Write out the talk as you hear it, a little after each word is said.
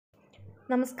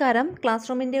നമസ്കാരം. ക്ലാസ്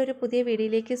റൂമിൻ്റെ ഒരു പുതിയ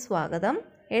വീഡിയോയിലേക്ക് സ്വാഗതം.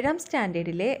 7ാം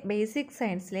സ്റ്റാൻഡേർഡിലെ basic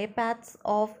സയൻസിലെ paths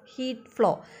of heat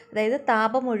flow, അതായത്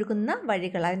താപമൊഴുകുന്ന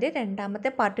വഴികൾ, അതിൻ്റെ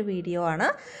 2ാമത്തെ പാർട്ട് വീഡിയോ ആണ്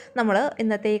നമ്മൾ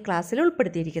ഇന്നത്തെ ഈ ക്ലാസ്സിൽ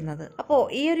ഉൾപ്പെടുത്തിയിരിക്കുന്നത്. അപ്പോൾ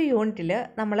ഈ ഒരു യൂണിറ്റിൽ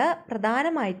നമ്മൾ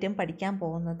പ്രധാനമായിട്ടും പഠിക്കാൻ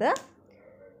പോകുന്നത്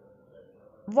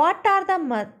what are the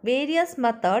various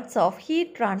methods of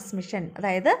heat transmission,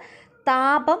 അതായത്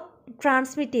താപം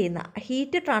ട്രാൻസ്മിറ്റ് ചെയ്യുന്ന,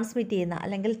 ഹീറ്റ് ട്രാൻസ്മിറ്റ് ചെയ്യുന്ന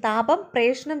അല്ലെങ്കിൽ താപം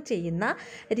പ്രേഷണം ചെയ്യുന്ന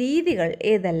രീതികൾ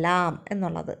ഏതെല്ലാം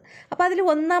എന്നുള്ളത്. അപ്പോൾ അതിൽ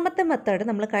 1ാമത്തെ മെത്തേഡ്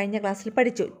നമ്മൾ കഴിഞ്ഞ ക്ലാസ്സിൽ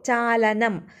പഠിച്ചു,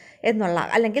 ചാലനം എന്നുള്ള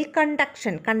അല്ലെങ്കിൽ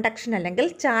കണ്ടക്ഷൻ അല്ലെങ്കിൽ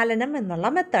ചാലനം എന്നുള്ള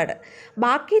മെത്തേഡ്.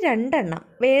 ബാക്കി 2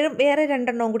 വേറെ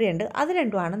 2 കൂടിയുണ്ട്. അത്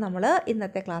രണ്ടുമാണ് നമ്മൾ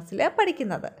ഇന്നത്തെ ക്ലാസ്സിൽ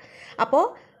പഠിക്കുന്നത്. അപ്പോൾ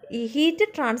ഈ ഹീറ്റ്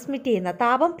ട്രാൻസ്മിറ്റ് ചെയ്യുന്ന,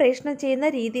 താപം പ്രേഷണം ചെയ്യുന്ന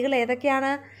രീതികൾ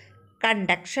ഏതൊക്കെയാണ്?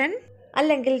 കണ്ടക്ഷൻ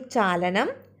അല്ലെങ്കിൽ ചാലനം,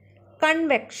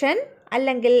 കൺവെക്ഷൻ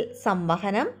അല്ലെങ്കിൽ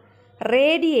സംവഹനം,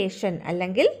 റേഡിയേഷൻ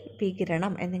അല്ലെങ്കിൽ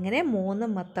വികിരണം എന്നിങ്ങനെ 3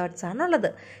 മെത്തേഡ്സ് ആണുള്ളത്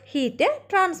ഹീറ്റ്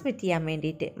ട്രാൻസ്മിറ്റ് ചെയ്യാൻ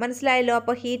വേണ്ടിയിട്ട്. മനസ്സിലായല്ലോ?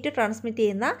 അപ്പോൾ ഹീറ്റ് ട്രാൻസ്മിറ്റ്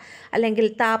ചെയ്യുന്ന അല്ലെങ്കിൽ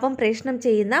താപം പ്രേഷണം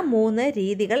ചെയ്യുന്ന 3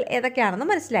 രീതികൾ ഏതൊക്കെയാണെന്ന്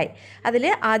മനസ്സിലായി. അതിൽ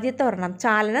ആദ്യത്തെ ഒരെണ്ണം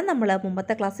ചാലനം നമ്മൾ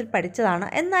മുമ്പത്തെ ക്ലാസ്സിൽ പഠിച്ചതാണ്.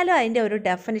 എന്നാലും അതിൻ്റെ ഒരു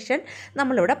ഡെഫിനിഷൻ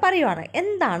നമ്മളിവിടെ പറയുവാണ്.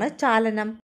 എന്താണ്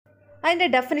ചാലനം? അതിൻ്റെ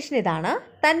ഡെഫിനിഷൻ ഇതാണ്: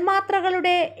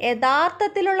 തന്മാത്രകളുടെ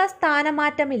യഥാർത്ഥത്തിലുള്ള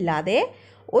സ്ഥാനമാറ്റമില്ലാതെ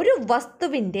ഒരു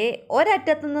വസ്തുവിൻ്റെ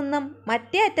ഒരറ്റത്തു നിന്നും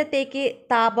മറ്റേ അറ്റത്തേക്ക്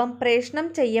താപം പ്രേഷണം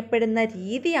ചെയ്യപ്പെടുന്ന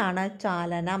രീതിയാണ്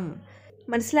ചാലനം.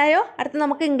 മനസ്സിലായോ? അടുത്ത്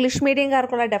നമുക്ക് ഇംഗ്ലീഷ്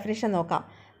മീഡിയംകാർക്കുള്ള ഡെഫിനിഷൻ നോക്കാം.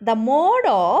 The mode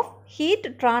of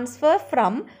heat transfer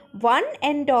from one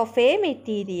end of A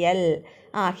material.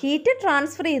 Heat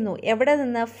transfer ചെയ്യുന്നു. എവിടെ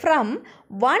നിന്ന്? From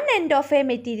one end of A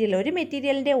material, ഒരു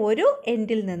മെറ്റീരിയലിൻ്റെ ഒരു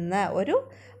എൻഡിൽ നിന്ന്, ഒരു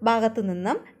ഭാഗത്തു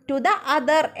നിന്നും, ടു ദ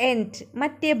അതർ എൻഡ്,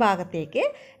 മറ്റേ ഭാഗത്തേക്ക്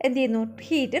എന്ത് ചെയ്യുന്നു?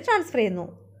 ഹീറ്റ് ട്രാൻസ്ഫർ ചെയ്യുന്നു.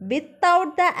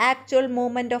 Without the actual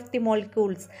movement of the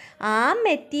molecules, ആ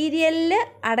മെറ്റീരിയലിൽ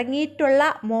അടങ്ങിയിട്ടുള്ള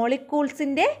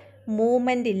മോളിക്യൂൾസിൻ്റെ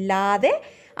മൂവ്മെൻ്റ് ഇല്ലാതെ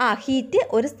ഹീറ്റ്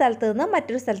ഒരു സ്ഥലത്ത് നിന്ന്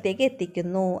മറ്റൊരു സ്ഥലത്തേക്ക്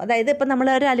എത്തിക്കുന്നു. അതായത് ഇപ്പോൾ നമ്മൾ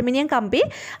ഒരു അലുമിനിയം കമ്പി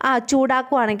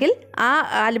ചൂടാക്കുകയാണെങ്കിൽ ആ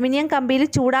അലുമിനിയം കമ്പിയിൽ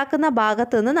ചൂടാക്കുന്ന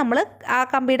ഭാഗത്ത് നിന്ന് നമ്മൾ ആ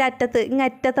കമ്പിയുടെ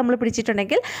അറ്റത്ത് നമ്മൾ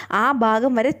പിടിച്ചിട്ടുണ്ടെങ്കിൽ ആ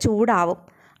ഭാഗം വരെ ചൂടാവും.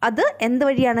 അത് എന്ത്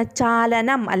വഴിയാണ്?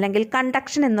 ചാലനം അല്ലെങ്കിൽ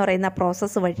കണ്ടക്ഷൻ എന്ന് പറയുന്ന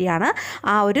പ്രോസസ്സ് വഴിയാണ്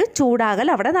ആ ഒരു ചൂടാകൽ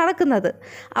അവിടെ നടക്കുന്നത്.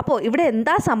 അപ്പോൾ ഇവിടെ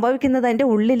എന്താ സംഭവിക്കുന്നത്? അതിൻ്റെ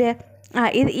ഉള്ളിൽ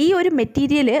ഈ ഒരു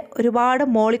മെറ്റീരിയൽ ഒരുപാട്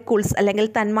മോളിക്യൂൾസ് അല്ലെങ്കിൽ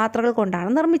തന്മാത്രകൾ കൊണ്ടാണ്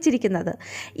നിർമ്മിച്ചിരിക്കുന്നത്.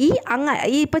 ഈ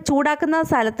ഇപ്പോൾ ചൂടാക്കുന്ന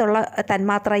സ്ഥലത്തുള്ള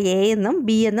തന്മാത്ര എ എന്നും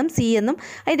ബി എന്നും സി എന്നും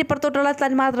അതിൻ്റെ ഇപ്പുറത്തോട്ടുള്ള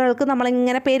തന്മാത്രകൾക്ക്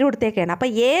നമ്മളിങ്ങനെ പേര് കൊടുത്തേക്കാണ്. അപ്പോൾ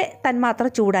എ തന്മാത്ര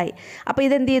ചൂടായി. അപ്പോൾ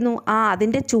ഇതെന്ത് ചെയ്യുന്നു?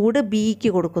 അതിൻ്റെ ചൂട്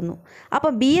ബിക്ക് കൊടുക്കുന്നു.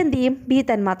 അപ്പോൾ ബി എന്ത് ചെയ്യും? ബി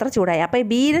തന്മാത്ര ചൂടായി. അപ്പോൾ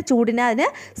ബിയുടെ ചൂടിനെ അതിന്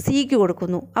സിക്ക്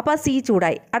കൊടുക്കുന്നു. അപ്പോൾ സി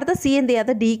ചൂടായി. അടുത്ത സി എന്ത് ചെയ്യും?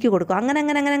 അത് ഡിക്ക് കൊടുക്കും.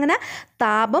 അങ്ങനെ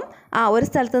താപം ഒരു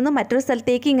സ്ഥലത്ത് നിന്ന് മറ്റൊരു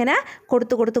സ്ഥലത്തേക്ക് ഇങ്ങനെ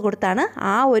കൊടുത്താണ്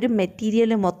ആ ഒരു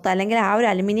മെറ്റീരിയൽ മൊത്തം അല്ലെങ്കിൽ ആ ഒരു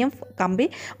അലുമിനിയം കമ്പി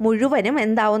മുഴുവനും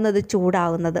എന്താവുന്നത്?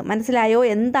 ചൂടാവുന്നത്. മനസ്സിലായോ?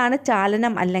 എന്താണ്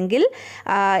ചാലനം അല്ലെങ്കിൽ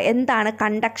എന്താണ്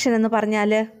കണ്ടക്ഷൻ എന്ന്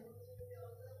പറഞ്ഞാൽ?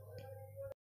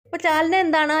 അപ്പോൾ ചാലനം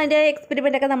എന്താണ്? അതിൻ്റെ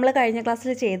എക്സ്പെരിമെൻ്റൊക്കെ നമ്മൾ കഴിഞ്ഞ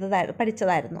ക്ലാസ്സിൽ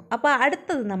പഠിച്ചതായിരുന്നു. അപ്പോൾ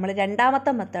അടുത്തത് നമ്മൾ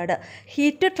 2ാമത്തെ മെത്തേഡ്,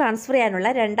 ഹീറ്റ് ട്രാൻസ്ഫർ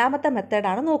ചെയ്യാനുള്ള 2ാമത്തെ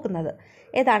മെത്തേഡാണ് നോക്കുന്നത്.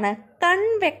 ഏതാണ്?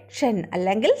 കൺവെക്ഷൻ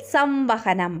അല്ലെങ്കിൽ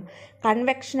സംവഹനം.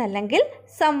 കൺവെക്ഷൻ അല്ലെങ്കിൽ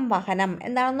സംവഹനം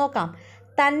എന്താണെന്ന് നോക്കാം.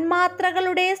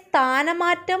 തന്മാത്രകളുടെ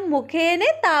സ്ഥാനമാറ്റം മുഖേന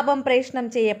താപം പ്രേഷണം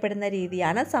ചെയ്യപ്പെടുന്ന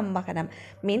രീതിയാണ് സംവഹനം.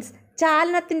 മീൻസ്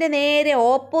ചാലനത്തിൻ്റെ നേരെ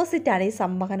ഓപ്പോസിറ്റാണ് ഈ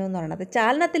സംവഹനം എന്ന് പറയുന്നത്.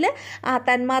 ചാലനത്തിൽ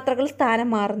തന്മാത്രകൾ സ്ഥാനം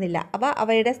മാറുന്നില്ല, അപ്പോൾ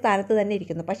അവയുടെ സ്ഥാനത്ത് തന്നെ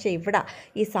ഇരിക്കുന്നു. പക്ഷേ ഇവിടെ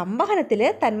ഈ സംവഹനത്തിൽ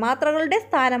തന്മാത്രകളുടെ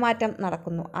സ്ഥാനമാറ്റം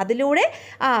നടക്കുന്നു. അതിലൂടെ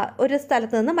ഒരു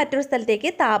സ്ഥലത്ത് നിന്ന് മറ്റൊരു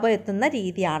സ്ഥലത്തേക്ക് താപം എത്തുന്ന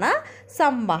രീതിയാണ്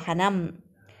സംവഹനം.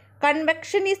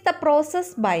 Convection is the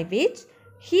process by which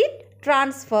heat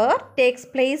transfer takes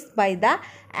place by the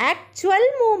actual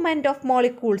movement of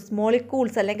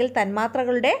molecules അല്ലെങ്കിൽ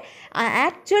തന്മാത്രകളുടെ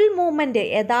ആക്ച്വൽ മൂവ്മെൻറ്റ്,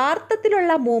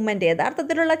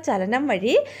 യഥാർത്ഥത്തിലുള്ള ചലനം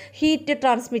വഴി ഹീറ്റ്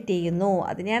ട്രാൻസ്മിറ്റ് ചെയ്യുന്നു.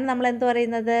 അതിനെയാണ് നമ്മൾ എന്ത്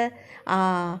പറയുന്നത്?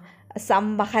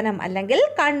 സംവഹനം അല്ലെങ്കിൽ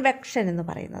കൺവെക്ഷൻ എന്ന്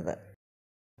പറയുന്നത്.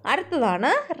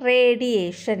 അടുത്തതാണ്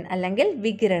റേഡിയേഷൻ അല്ലെങ്കിൽ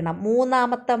വികിരണം.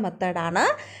 3ാമത്തെ മെത്തേഡാണ്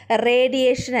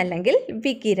റേഡിയേഷൻ അല്ലെങ്കിൽ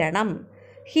വികിരണം.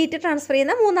 ഹീറ്റ് ട്രാൻസ്ഫർ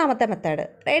ചെയ്യുന്ന 3ാമത്തെ മെത്തേഡ്.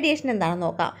 റേഡിയേഷൻ എന്താണെന്ന്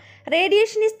നോക്കാം.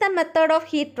 Radiation is the method of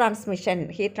heat transmission.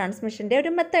 Heat ട്രാൻസ്മിഷൻ്റെ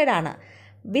ഒരു മെത്തേഡാണ്.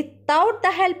 Without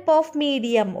the help of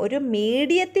medium, ഒരു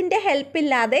മീഡിയത്തിൻ്റെ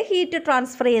ഹെൽപ്പില്ലാതെ ഹീറ്റ്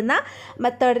ട്രാൻസ്ഫർ ചെയ്യുന്ന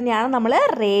മെത്തേഡിനെയാണ് നമ്മൾ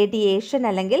റേഡിയേഷൻ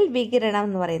അല്ലെങ്കിൽ വികിരണം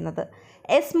എന്ന് പറയുന്നത്.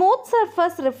 A smooth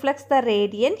surface reflects the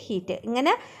radiant heat.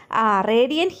 ഇങ്ങനെ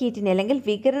റേഡിയൻറ്റ് ഹീറ്റിനെ അല്ലെങ്കിൽ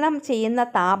വികിരണം ചെയ്യുന്ന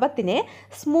താപത്തിനെ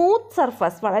സ്മൂത്ത്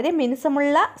സർഫസ്, വളരെ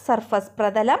മിനുസമുള്ള സർഫസ്,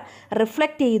 പ്രതലം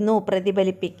റിഫ്ലക്റ്റ് ചെയ്യുന്നു,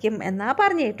 പ്രതിഫലിപ്പിക്കും എന്നാണ്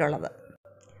പറഞ്ഞിട്ടുള്ളത്.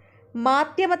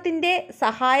 മാധ്യമത്തിൻ്റെ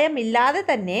സഹായമില്ലാതെ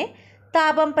തന്നെ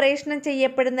താപം പ്രേഷണം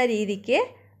ചെയ്യപ്പെടുന്ന രീതിക്ക്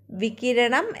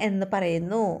വികിരണം എന്ന്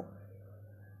പറയുന്നു.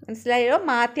 മനസ്സിലായോ?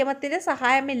 മാധ്യമത്തിൻ്റെ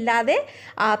സഹായമില്ലാതെ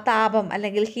താപം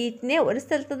അല്ലെങ്കിൽ ഹീറ്റിനെ ഒരു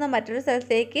സ്ഥലത്തു നിന്ന് മറ്റൊരു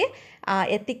സ്ഥലത്തേക്ക്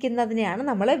എത്തിക്കുന്നതിനെയാണ്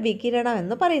നമ്മൾ വികിരണം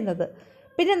എന്ന് പറയുന്നത്.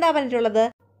 പിന്നെന്താ പറഞ്ഞിട്ടുള്ളത്?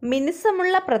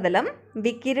 മിനുസമുള്ള പ്രതലം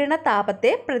വികിരണ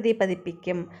താപത്തെ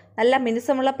പ്രതിപദിപ്പിക്കും. നല്ല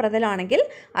മിനുസമുള്ള പ്രതലമാണെങ്കിൽ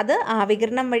അത്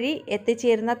വികിരണം വഴി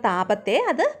എത്തിച്ചേരുന്ന താപത്തെ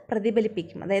അത്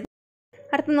പ്രതിഫലിപ്പിക്കും. അതായത്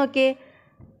അടുത്ത് നോക്കിയേ,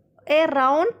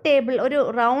 ഒരു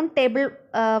റൗണ്ട് ടേബിൾ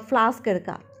ഫ്ലാസ്ക്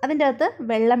എടുക്കുക, അതിൻ്റെ അകത്ത്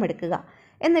വെള്ളം എടുക്കുക,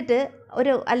 എന്നിട്ട്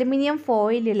ഒരു അലുമിനിയം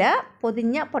ഫോയിലിൽ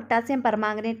പൊതിഞ്ഞ പൊട്ടാസ്യം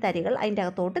പെർമാംഗനേറ്റ് തരികൾ അതിൻ്റെ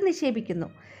അകത്തോട്ട് നിക്ഷേപിക്കുന്നു.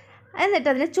 എന്നിട്ട്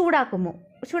അതിനെ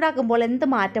ചൂടാക്കുമ്പോൾ എന്ത്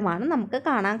മാറ്റമാണ് നമുക്ക്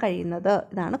കാണാൻ കഴിയുന്നത്?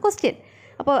 ഇതാണ് ക്വസ്റ്റ്യൻ.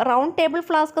 അപ്പോൾ റൗണ്ട് ടേബിൾ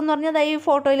ഫ്ലാസ്ക് എന്ന് പറഞ്ഞാൽ ഈ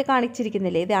ഫോട്ടോയിൽ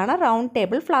കാണിച്ചിരിക്കുന്നില്ലേ, ഇതാണ് റൗണ്ട്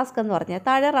ടേബിൾ ഫ്ലാസ്ക് എന്ന് പറഞ്ഞാൽ.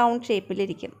 താഴെ റൗണ്ട്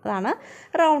ഷേപ്പിലിരിക്കും, അതാണ്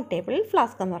റൗണ്ട് ടേബിൾ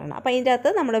ഫ്ലാസ്ക് എന്ന് പറയുന്നത്. അപ്പോൾ അതിൻ്റെ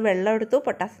അകത്ത് നമ്മൾ വെള്ളം എടുത്തു,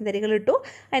 പൊട്ടാസ്യം തരികൾ ഇട്ടു,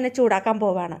 അതിനെ ചൂടാക്കാൻ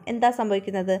പോവുകയാണ്. എന്താ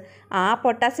സംഭവിക്കുന്നത്? ആ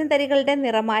പൊട്ടാസ്യം തരികളുടെ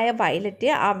നിറമായ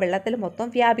വയലറ്റ് ആ വെള്ളത്തിൽ മൊത്തം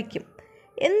വ്യാപിക്കും.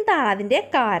 എന്താണ് അതിൻ്റെ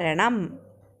കാരണം?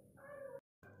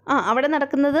 അവിടെ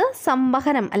നടക്കുന്നത്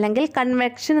സംവഹനം അല്ലെങ്കിൽ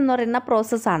കൺവെക്ഷൻ എന്ന് പറയുന്ന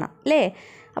പ്രോസസ്സാണ് അല്ലേ?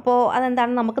 അപ്പോൾ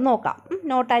അതെന്താണെന്ന് നമുക്ക് നോക്കാം.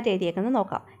 നോട്ടായിട്ട് എഴുതിയേക്കുന്നത്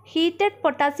നോക്കാം. Heated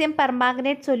potassium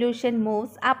permanganate solution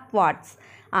moves upwards.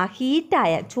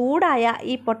 ചൂടായ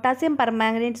ഈ പൊട്ടാസ്യം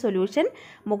പെർമാംഗനേറ്റ് സൊല്യൂഷൻ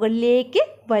മുകളിലേക്ക്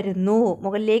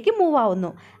മൂവ് ആവുന്നു.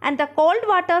 And the called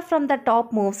water from the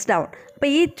top moves down. അപ്പോൾ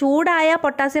ഈ ചൂടായ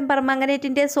പൊട്ടാസ്യം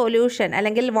പെർമാംഗനേറ്റിൻ്റെ സൊല്യൂഷൻ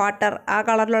അല്ലെങ്കിൽ വാട്ടർ, ആ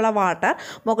കളറിലുള്ള വാട്ടർ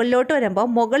മുകളിലോട്ട് വരുമ്പോൾ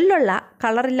മുകളിലുള്ള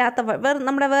കളറില്ലാത്ത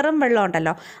നമ്മുടെ വെറും വെള്ളം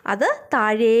ഉണ്ടല്ലോ, അത്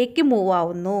താഴേക്ക്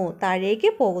പോകുന്നു.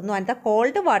 ആൻഡ് ദ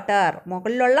കോൾഡ് വാട്ടർ,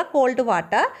 മുകളിലുള്ള കോൾഡ്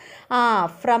വാട്ടർ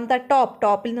ഫ്രം ദ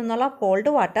ടോപ്പിൽ നിന്നുള്ള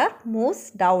കോൾഡ് വാട്ടർ മൂവ്സ്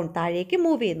ഡൗൺ, താഴേക്ക്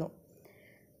മൂവ് ചെയ്യുന്നു.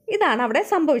 ഇതാണ് അവിടെ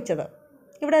സംഭവിച്ചത്.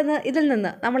 ഇതിൽ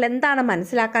നിന്ന് നമ്മൾ എന്താണ്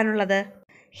മനസ്സിലാക്കാനുള്ളത്?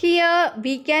 Here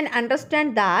we can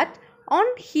understand that on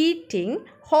heating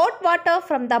hot water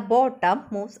from the bottom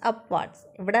moves upwards.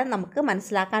 ഇവിടെ നമുക്ക്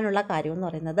മനസ്സിലാക്കാനുള്ള കാര്യം എന്ന്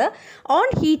പറയുന്നത്, ഓൺ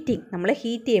ഹീറ്റിംഗ്, നമ്മൾ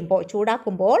ഹീറ്റ് ചെയ്യുമ്പോൾ,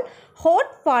 ചൂടാക്കുമ്പോൾ,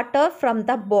 hot water from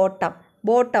the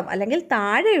bottom അല്ലെങ്കിൽ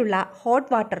താഴെയുള്ള ഹോട്ട്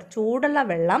വാട്ടർ, ചൂടുള്ള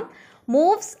വെള്ളം,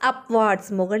 മൂവ്സ്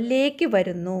അപ്വാർഡ്സ്, മുകളിലേക്ക്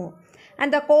വരുന്നു.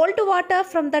 And the called water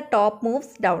from the top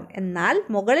moves down, എന്നാൽ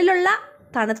മുകളിലുള്ള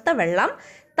തണുത്ത വെള്ളം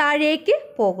താഴേക്ക്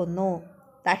പോകുന്നു.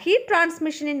 The heat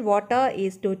transmission in water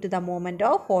is due to the movement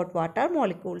of hot water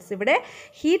molecules. ഇവിടെ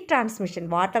ഹീറ്റ് ട്രാൻസ്മിഷൻ,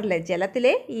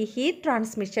 ജലത്തിലെ ഈ ഹീറ്റ്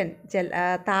ട്രാൻസ്മിഷൻ,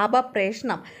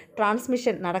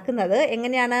 ട്രാൻസ്മിഷൻ നടക്കുന്നത്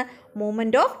എങ്ങനെയാണ്?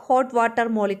 Movement of hot water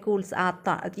molecules,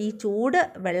 ഈ ചൂട്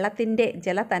വെള്ളത്തിൻ്റെ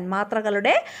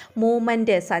ജലതന്മാത്രകളുടെ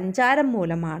മൂവ്മെൻറ്റ്, സഞ്ചാരം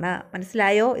മൂലമാണ്.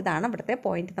 മനസ്സിലായോ? ഇതാണ് ഇവിടുത്തെ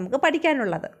പോയിന്റ് നമുക്ക്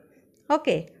പഠിക്കാനുള്ളത്.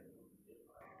 ഓക്കെ,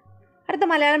 അടുത്ത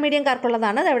മലയാളം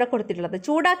മീഡിയംകാർക്കുള്ളതാണ് ഇവിടെ കൊടുത്തിട്ടുള്ളത്.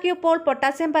 ചൂടാക്കിയപ്പോൾ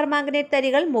പൊട്ടാസ്യം പെർമാംഗനേറ്റ്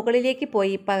തരികൾ മുകളിലേക്ക്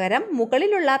പോയി, പകരം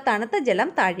മുകളിലുള്ള തണുത്ത ജലം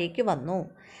താഴേക്ക് വന്നു.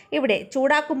 ഇവിടെ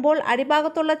ചൂടാക്കുമ്പോൾ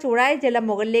അടിഭാഗത്തുള്ള ചൂടായ ജലം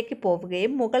മുകളിലേക്ക്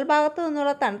പോവുകയും മുകൾ ഭാഗത്തു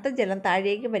നിന്നുള്ള തണുത്ത ജലം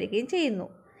താഴേക്ക് വരികയും ചെയ്യുന്നു.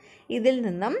 ഇതിൽ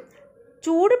നിന്നും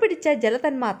ചൂട് പിടിച്ച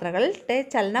ജലതന്മാത്രകളുടെ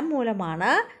ചലനം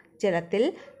മൂലമാണ് ജലത്തിൽ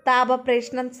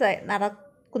താപപ്രേഷണം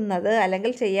നടക്കുന്നത്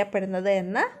അല്ലെങ്കിൽ ചെയ്യപ്പെടുന്നത്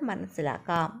എന്ന്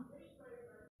മനസ്സിലാക്കാം.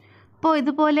 അപ്പോൾ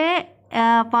ഇതുപോലെ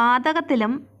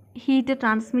വാതകത്തിലും ഹീറ്റ്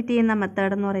ട്രാൻസ്മിറ്റ് ചെയ്യുന്ന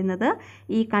മെത്തേഡ് എന്ന് പറയുന്നത്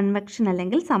ഈ കൺവെക്ഷൻ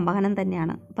അല്ലെങ്കിൽ സംവഹനം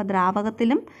തന്നെയാണ്. അപ്പോൾ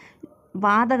ദ്രാവകത്തിലും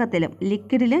വാതകത്തിലും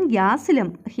ലിക്വിഡിലും ഗ്യാസിലും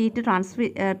ഹീറ്റ്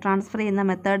ട്രാൻസ്ഫർ ചെയ്യുന്ന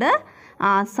മെത്തേഡ്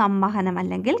സംവഹനം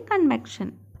അല്ലെങ്കിൽ കൺവെക്ഷൻ.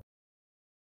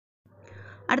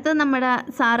 അടുത്തത് നമ്മുടെ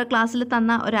സാറ് ക്ലാസ്സിൽ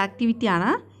തന്ന ഒരു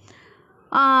ആക്ടിവിറ്റിയാണ്.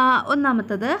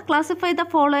 ഒന്നാമത്തത് classify the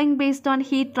following based on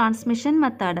heat transmission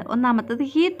method. ഒന്നാമത്തത്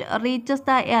heat reaches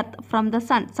the earth from the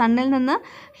സണ്ണിൽ നിന്ന്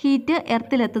ഹീറ്റ്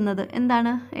എർത്തിലെത്തുന്നത്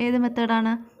എന്താണ്? ഏത്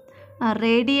മെത്തേഡാണ്?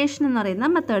 റേഡിയേഷൻ എന്ന് പറയുന്ന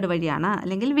മെത്തേഡ് വഴിയാണ്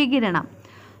അല്ലെങ്കിൽ വികിരണം.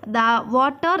 ദ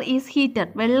വാട്ടർ ഈസ്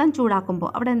ഹീറ്റഡ്, വെള്ളം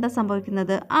ചൂടാക്കുമ്പോൾ അവിടെ എന്താ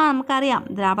സംഭവിക്കുന്നത്? നമുക്കറിയാം,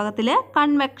 ദ്രാവകത്തിൽ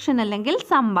കൺവെക്ഷൻ അല്ലെങ്കിൽ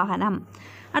സംവഹനം.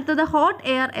 അടുത്തത് hot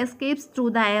air escapes through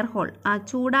the air whole,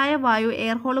 ചൂടായ വായു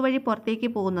എയർ ഹോൾ വഴി പുറത്തേക്ക്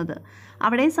പോകുന്നത്,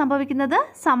 അവിടെയും സംഭവിക്കുന്നത്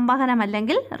സംവഹനം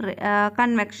അല്ലെങ്കിൽ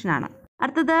കൺവെക്ഷനാണ്.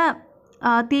 അടുത്തത്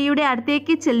തീയുടെ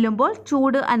അടുത്തേക്ക് ചെല്ലുമ്പോൾ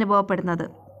ചൂട് അനുഭവപ്പെടുന്നത്,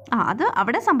 അത്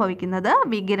അവിടെ സംഭവിക്കുന്നത്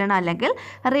വികിരണം അല്ലെങ്കിൽ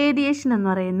റേഡിയേഷൻ എന്ന്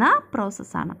പറയുന്ന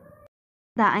പ്രോസസ്സാണ്.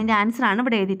 അതിൻ്റെ ആൻസറാണ്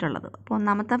ഇവിടെ എഴുതിയിട്ടുള്ളത്. അപ്പോൾ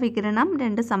ഒന്നാമത്തെ വികിരണം,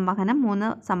 2 സംവഹനം, 3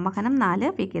 സംവഹനം,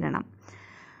 4 വികിരണം.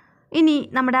 ഇനി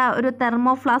നമ്മുടെ ഒരു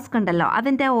തെർമോ ഫ്ലാസ്ക് ഉണ്ടല്ലോ,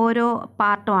 അതിൻ്റെ ഓരോ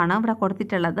പാർട്ടുമാണ് ഇവിടെ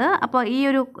കൊടുത്തിട്ടുള്ളത്. അപ്പോൾ ഈ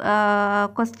ഒരു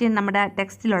ക്വസ്റ്റ്യൻ നമ്മുടെ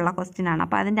ടെക്സ്റ്റിലുള്ള ക്വസ്റ്റ്യനാണ്.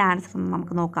 അപ്പോൾ അതിൻ്റെ ആൻസർ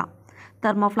നമുക്ക് നോക്കാം.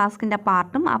 തെർമോ ഫ്ലാസ്കിൻ്റെ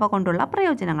പാർട്ടും അവ കൊണ്ടുള്ള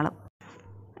പ്രയോജനങ്ങളും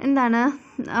എന്താണ്?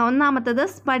 ഒന്നാമത്തത്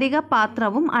സ്ഫടിക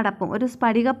പാത്രവും അടപ്പും. ഒരു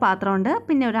സ്ഫടിക പാത്രമുണ്ട്,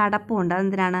 പിന്നെ ഒരു അടപ്പും ഉണ്ട്.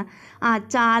 അതെന്തിനാണ്?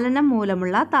 ചാലനം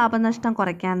മൂലമുള്ള താപനഷ്ടം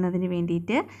കുറയ്ക്കുന്നതിന്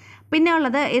വേണ്ടിയിട്ട്. പിന്നെ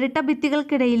ഉള്ളത് ഇരട്ട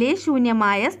ഭിത്തികൾക്കിടയിലെ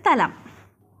ശൂന്യമായ സ്ഥലം.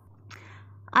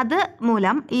 അത്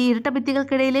മൂലം ഈ ഇരട്ട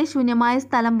ഭിത്തികൾക്കിടയിലെ ശൂന്യമായ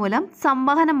സ്ഥലം മൂലം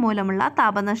സംവഹനം മൂലമുള്ള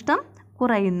താപനഷ്ടം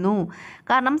കുറയുന്നു.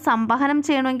 കാരണം സംവഹനം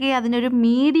ചെയ്യണമെങ്കിൽ അതിനൊരു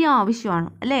മീഡിയം ആവശ്യമാണ്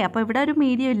അല്ലേ. അപ്പോൾ ഇവിടെ ഒരു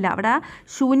മീഡിയം ഇല്ല, അവിടെ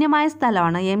ശൂന്യമായ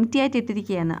സ്ഥലമാണ്, എം ടി ആയിട്ട്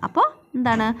ഇട്ടിരിക്കുകയാണ്. അപ്പോൾ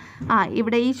എന്താണ്,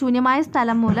 ഇവിടെ ഈ ശൂന്യമായ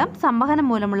സ്ഥലം മൂലം സംവഹനം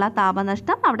മൂലമുള്ള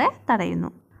താപനഷ്ടം അവിടെ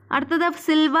തടയുന്നു. അടുത്തത്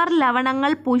സിൽവർ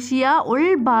ലവണങ്ങൾ പൂശിയ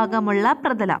ഉൾഭാഗമുള്ള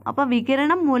പ്രതലം. അപ്പോൾ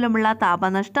വികിരണം മൂലമുള്ള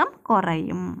താപനഷ്ടം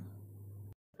കുറയും.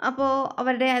 അപ്പോൾ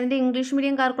അതിൻ്റെ ഇംഗ്ലീഷ്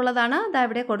മീഡിയംകാർക്കുള്ളതാണ് ഇതാ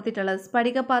ഇവിടെ കൊടുത്തിട്ടുള്ളത്.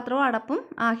 സ്ഫടികപാത്രവും അടപ്പും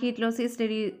heat loss is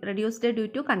reduced due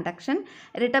to conduction.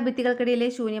 ഇരട്ട ഭിത്തികൾക്കിടയിലെ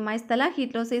ശൂന്യമായ സ്ഥലം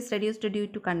heat loss is reduced due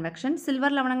to convection.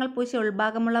 Silver ലവണങ്ങൾ പൂശിയ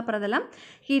ഉൾഭാഗമുള്ള പ്രതലം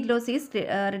heat loss is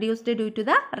reduced due to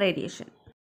the radiation.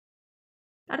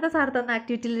 അടുത്ത സാർ തന്ന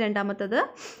ആക്ടിവിറ്റിയിൽ രണ്ടാമത്തത്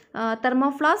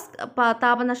തെർമോഫ്ലാസ്ക്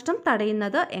താപനഷ്ടം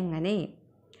തടയുന്നത് എങ്ങനെ?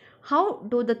 How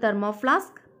do the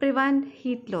തെർമോഫ്ലാസ്ക് prevent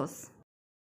heat loss?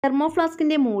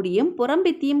 തെർമോഫ്ലാസ്കിൻ്റെ മൂടിയും പുറം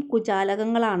ഭിത്തിയും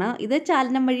കുചാലകങ്ങളാണ്. ഇത്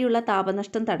ചാലനം വഴിയുള്ള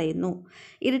താപനഷ്ടം തടയുന്നു.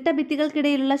 ഇരട്ട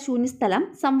ഭിത്തികൾക്കിടയിലുള്ള ശൂന്യസ്ഥലം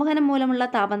സംവഹനം മൂലമുള്ള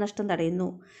താപനഷ്ടം തടയുന്നു.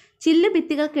 ചില്ല്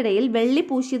ഭിത്തികൾക്കിടയിൽ വെള്ളി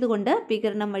പൂശിയതുകൊണ്ട്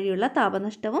വികിരണം വഴിയുള്ള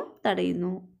താപനഷ്ടവും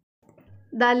തടയുന്നു.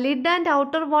 The lid and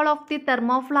outer wall of the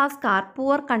thermoflask are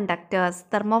poor conductors.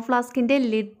 തെർമോഫ്ലാസ്കിൻ്റെ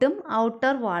ലിഡും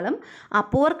outer വാളും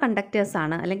poor conductors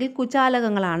ആണ്, അല്ലെങ്കിൽ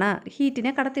കുചാലകങ്ങളാണ്,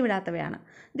 ഹീറ്റിനെ കടത്തിവിടാത്തവയാണ്.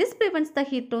 This prevents the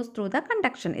heat loss through the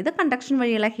conduction. ഇത് കണ്ടക്ഷൻ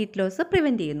വഴിയുള്ള ഹീറ്റ് ലോസ്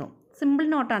പ്രിവെൻറ്റ് ചെയ്യുന്നു. സിമ്പിൾ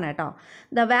നോട്ടാണ് കേട്ടോ.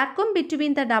 The vacuum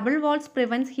between the double walls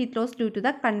prevents heat loss due to the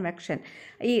convection.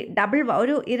 ഈ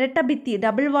ഒരു ഇരട്ട ഭിത്തി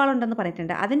ഡബിൾ വാൾ ഉണ്ടെന്ന്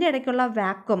പറഞ്ഞിട്ടുണ്ട്. അതിൻ്റെ ഇടയ്ക്കുള്ള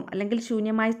വാക്വം അല്ലെങ്കിൽ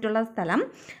ശൂന്യമായിട്ടുള്ള സ്ഥലം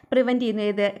പ്രിവെൻറ്റ് ചെയ്യുന്നു.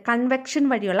 ഇത് കൺവെക്ഷൻ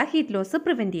വഴിയുള്ള ഹീറ്റ് ലോസ്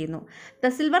പ്രിവെൻറ്റ് ചെയ്യുന്നു.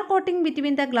 The silver coating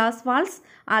between the glass walls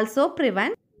also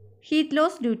prevent heat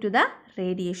loss due to the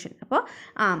radiation. അപ്പോൾ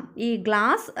ഈ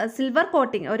സിൽവർ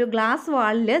കോട്ടിങ്, ഒരു ഗ്ലാസ്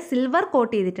വാളിൽ സിൽവർ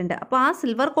കോട്ട് ചെയ്തിട്ടുണ്ട്. അപ്പോൾ ആ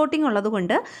സിൽവർ കോട്ടിംഗ്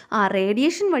ഉള്ളതുകൊണ്ട്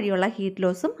റേഡിയേഷൻ വഴിയുള്ള ഹീറ്റ്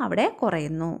ലോസും അവിടെ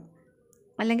കുറയുന്നു,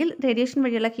 അല്ലെങ്കിൽ റേഡിയേഷൻ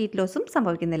വഴിയുള്ള ഹീറ്റ് ലോസും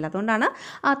സംഭവിക്കുന്നില്ല. അതുകൊണ്ടാണ്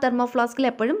തെർമോഫ്ലാസ്കിൽ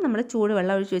എപ്പോഴും നമ്മൾ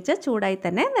ചൂടുവെള്ളം ഒഴിച്ച് വെച്ച് ചൂടായി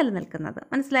തന്നെ നിലനിൽക്കുന്നത്.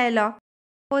 മനസ്സിലായല്ലോ?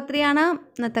 അപ്പോൾ ഇത്രയാണ്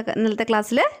ഇന്നത്തെ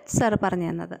ക്ലാസ്സിൽ സാർ പറഞ്ഞു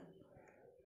തന്നത്.